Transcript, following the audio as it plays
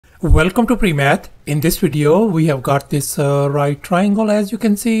Welcome to PreMath. In this video we have got this right triangle, as you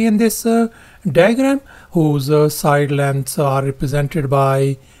can see in this diagram, whose side lengths are represented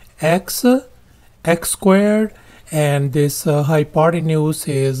by x squared, and this hypotenuse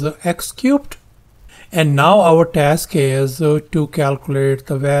is x cubed. And now our task is to calculate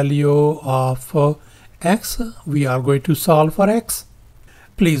the value of x. We are going to solve for x.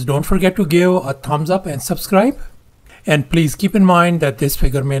 Please don't forget to give a thumbs up and subscribe. And please keep in mind that this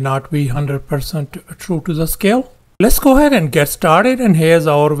figure may not be 100% true to the scale. Let's go ahead and get started, and here's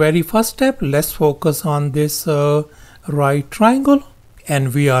our very first step. Let's focus on this right triangle,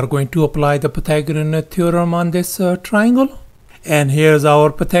 and we are going to apply the Pythagorean theorem on this triangle. And here's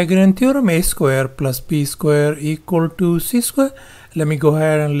our Pythagorean theorem: a square plus b square equal to c square. Let me go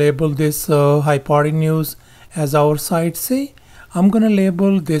ahead and label this hypotenuse as our side C. I'm going to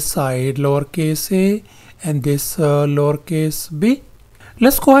label this side lowercase a and this lowercase b.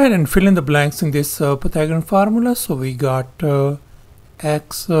 Let's go ahead and fill in the blanks in this Pythagorean formula. So we got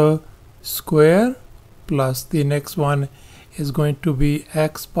x square plus the next one is going to be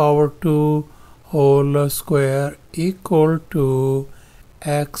x power 2 whole square equal to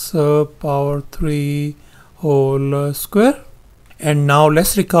x power 3 whole square. And now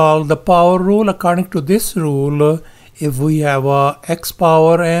let's recall the power rule. According to this rule, if we have x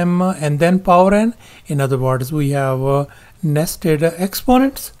power m and then power n, in other words we have nested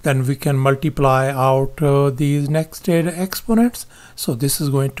exponents, then we can multiply out these nested exponents. So this is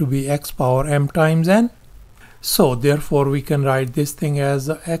going to be x power m times n. So therefore we can write this thing as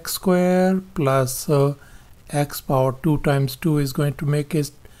x square plus x power 2 times 2 is going to make it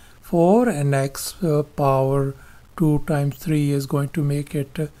 4, and x power 2 times 3 is going to make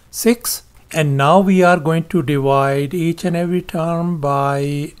it 6. And now we are going to divide each and every term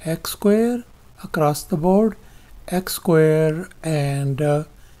by x square across the board, x square and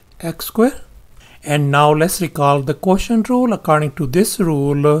x square. And now let's recall the quotient rule. According to this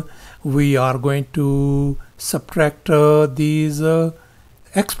rule, we are going to subtract these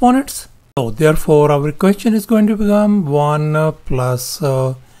exponents. So therefore our equation is going to become 1 plus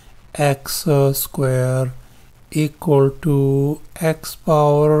x square equal to x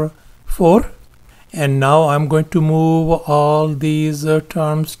power 4. And now I'm going to move all these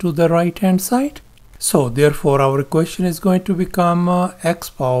terms to the right hand side. So therefore our equation is going to become x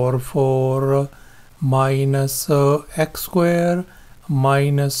power 4 minus x square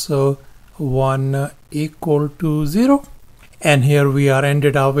minus 1 equal to 0. And here we are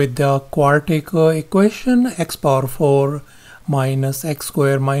ended up with the quadratic equation, x power 4 minus x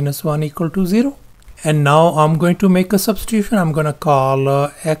square minus 1 equal to 0. And now I'm going to make a substitution. I'm going to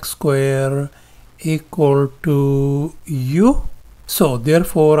call x square equal to u. So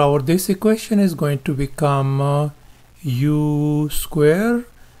therefore this equation is going to become u square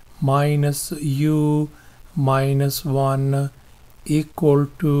minus u minus 1 equal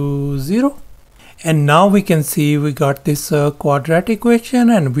to 0. And now we can see we got this quadratic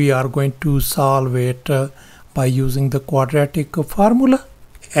equation, and we are going to solve it by using the quadratic formula.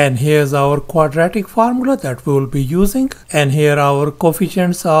 And here's our quadratic formula that we will be using. And here our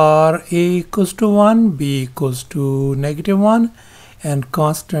coefficients are a equals to 1, b equals to -1, and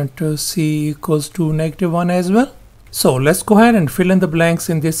constant c equals to -1 as well. So let's go ahead and fill in the blanks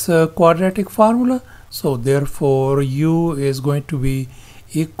in this quadratic formula. So therefore u is going to be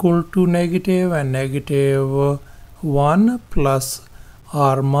equal to negative and -1 plus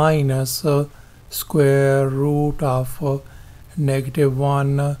or minus square root of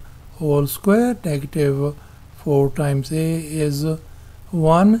 -1 whole square. -4 times a is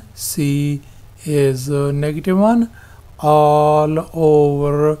 1, c is -1, all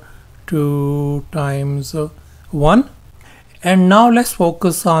over 2 times 1. And now let's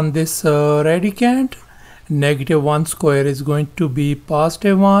focus on this radicand. -1 square is going to be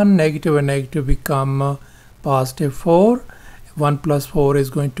 +1, negative and negative become +4. 1 plus 4 is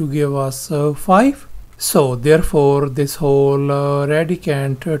going to give us 5. So therefore this whole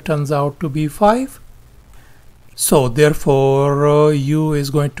radicand turns out to be 5. So therefore u is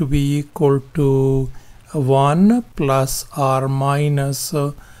going to be equal to 1 plus or minus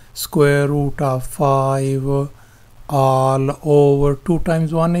square root of 5 all over 2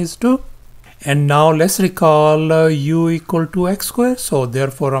 times 1 is 2. And now let's recall u equal to x square. So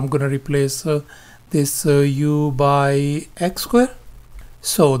therefore I'm going to replace this u by x square.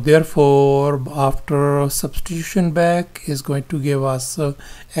 So therefore after substitution back is going to give us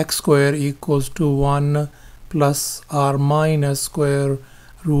x square equals to 1 plus or minus square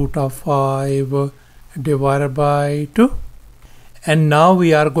root of 5 divided by 2. And now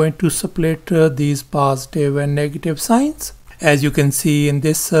we are going to split these positive and negative signs. As you can see in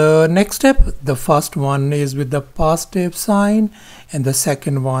this next step, the first one is with the positive sign and the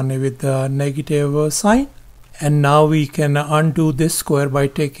second one with the negative sign. And now we can undo this square by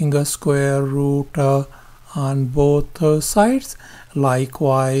taking a square root on both sides.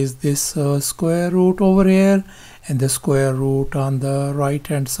 Likewise, this square root over here and the square root on the right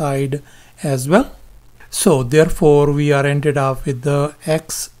hand side as well. So therefore we are ended up with the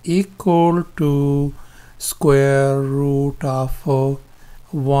x equal to square root of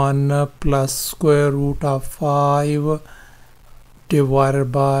 1 plus square root of 5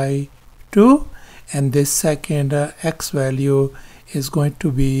 divided by 2, and this second x value is going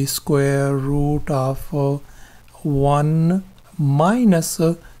to be square root of 1 minus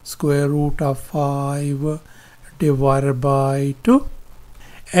square root of 5 divided by 2.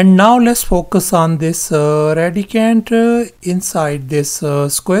 And now let's focus on this radicand inside this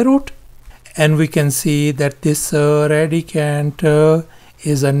square root. And we can see that this radicand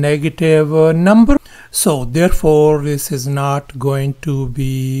is a negative number. So therefore this is not going to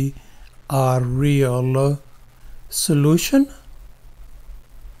be a real solution.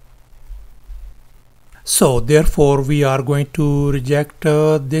 So therefore we are going to reject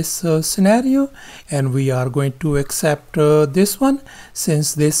this scenario, and we are going to accept this one,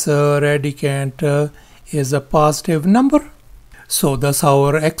 since this radicand is a positive number. So thus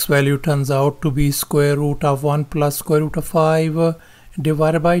our x value turns out to be square root of 1 plus square root of 5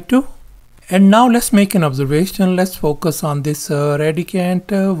 divided by 2. And now let's make an observation. Let's focus on this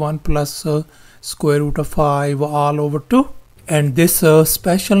radicand 1 plus square root of 5 all over 2. And this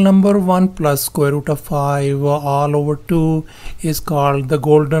special number 1 plus square root of 5 all over 2 is called the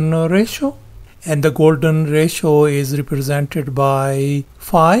golden ratio. And the golden ratio is represented by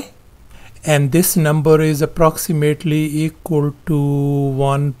phi. And this number is approximately equal to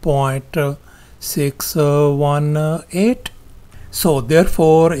 1.618. So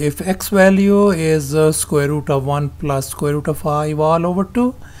therefore if x value is square root of 1 plus square root of 5 all over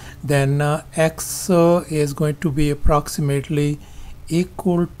 2, then x is going to be approximately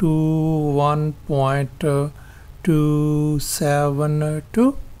equal to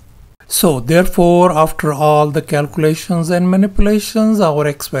 1.272. So therefore after all the calculations and manipulations, our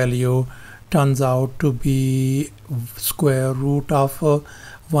x value turns out to be square root of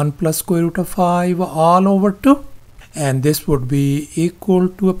 1 plus square root of 5 all over 2, and this would be equal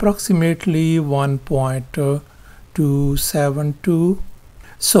to approximately 1.272.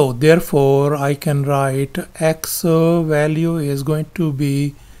 So therefore I can write x value is going to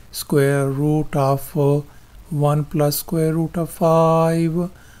be square root of 1 plus square root of 5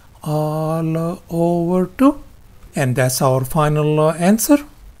 all over 2, and that's our final answer.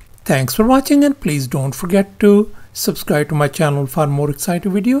 Thanks for watching, and please don't forget to subscribe to my channel for more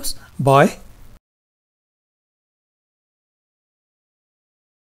exciting videos. Bye.